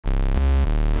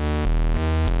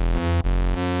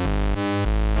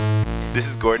This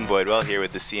is Gordon Voidwell here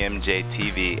with the CMJ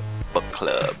TV Book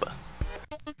Club.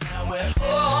 Now we're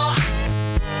all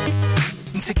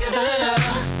together.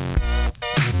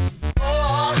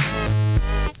 All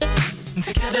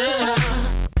together.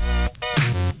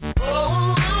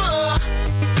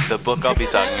 The book I'll be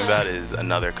talking about is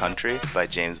Another Country by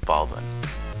James Baldwin.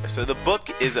 So the book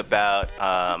is about,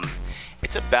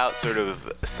 it's about sort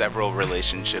of several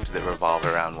relationships that revolve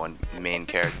around one main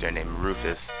character named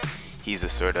Rufus. He's a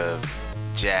sort of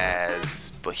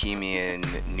jazz, bohemian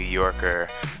New Yorker,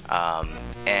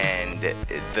 and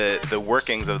the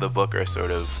workings of the book are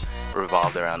sort of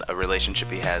revolved around a relationship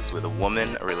he has with a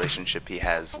woman, a relationship he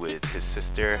has with his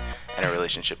sister, and a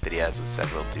relationship that he has with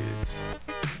several dudes.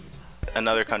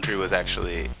 Another Country was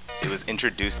actually, it was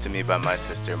introduced to me by my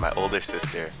sister, my older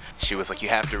sister. She was like, you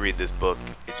have to read this book,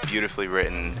 it's beautifully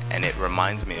written, and it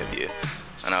reminds me of you.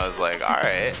 And I was like, all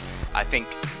right. I think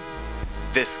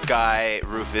this guy,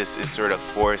 Rufus, is sort of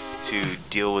forced to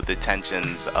deal with the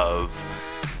tensions of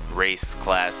race,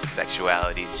 class,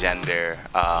 sexuality, gender,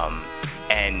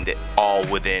 and all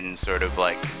within sort of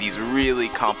like these really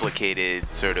complicated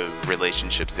sort of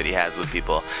relationships that he has with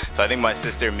people. So I think my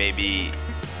sister maybe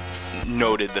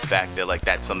noted the fact that like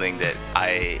that's something that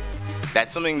I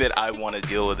want to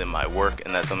deal with in my work,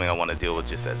 and that's something I want to deal with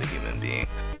just as a human being.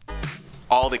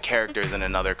 All the characters in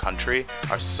Another Country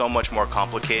are so much more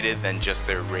complicated than just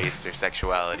their race or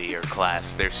sexuality or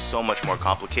class. They're so much more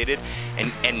complicated,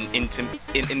 and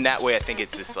in that way I think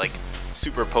it's this like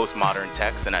super postmodern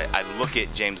text, and I look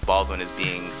at James Baldwin as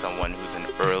being someone who's an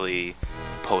early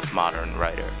postmodern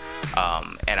writer,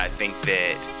 and I think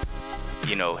that,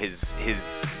 you know,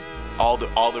 all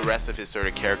the rest of his sort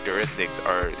of characteristics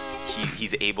are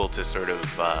he's able to sort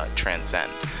of transcend.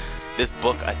 This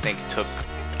book I think took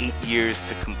 8 years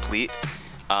to complete,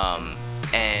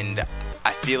 and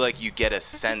I feel like you get a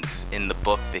sense in the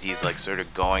book that he's like sort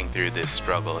of going through this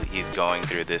struggle. He's going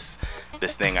through this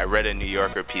thing. I read a New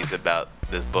Yorker piece about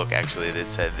this book actually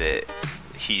that said that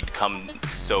he'd come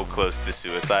so close to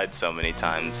suicide so many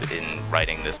times in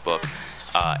writing this book.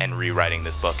 And rewriting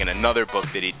this book. And another book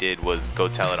that he did was Go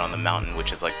Tell It on the Mountain,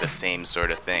 which is like the same sort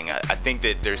of thing. I think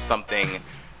that there's something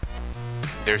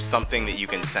that you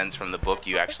can sense from the book.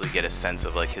 You actually get a sense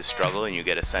of like his struggle, and you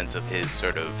get a sense of his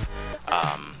sort of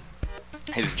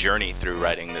his journey through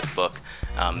writing this book,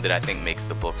 that I think makes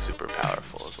the book super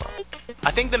powerful as well.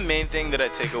 I think the main thing that I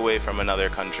take away from Another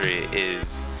Country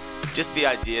is just the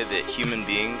idea that human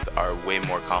beings are way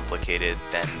more complicated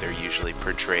than they're usually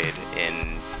portrayed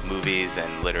in movies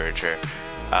and literature,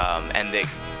 and that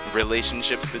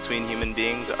relationships between human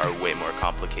beings are way more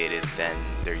complicated than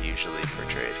they're usually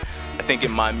portrayed. I think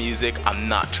in my music, I'm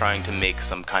not trying to make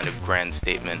some kind of grand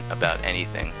statement about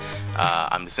anything.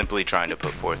 I'm simply trying to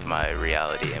put forth my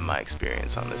reality and my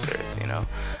experience on this earth, you know.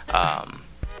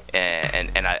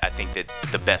 And I think that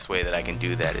the best way that I can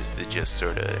do that is to just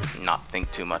sort of not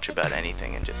think too much about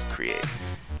anything and just create.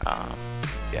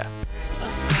 Yeah.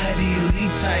 Us Ivy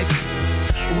League types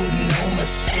with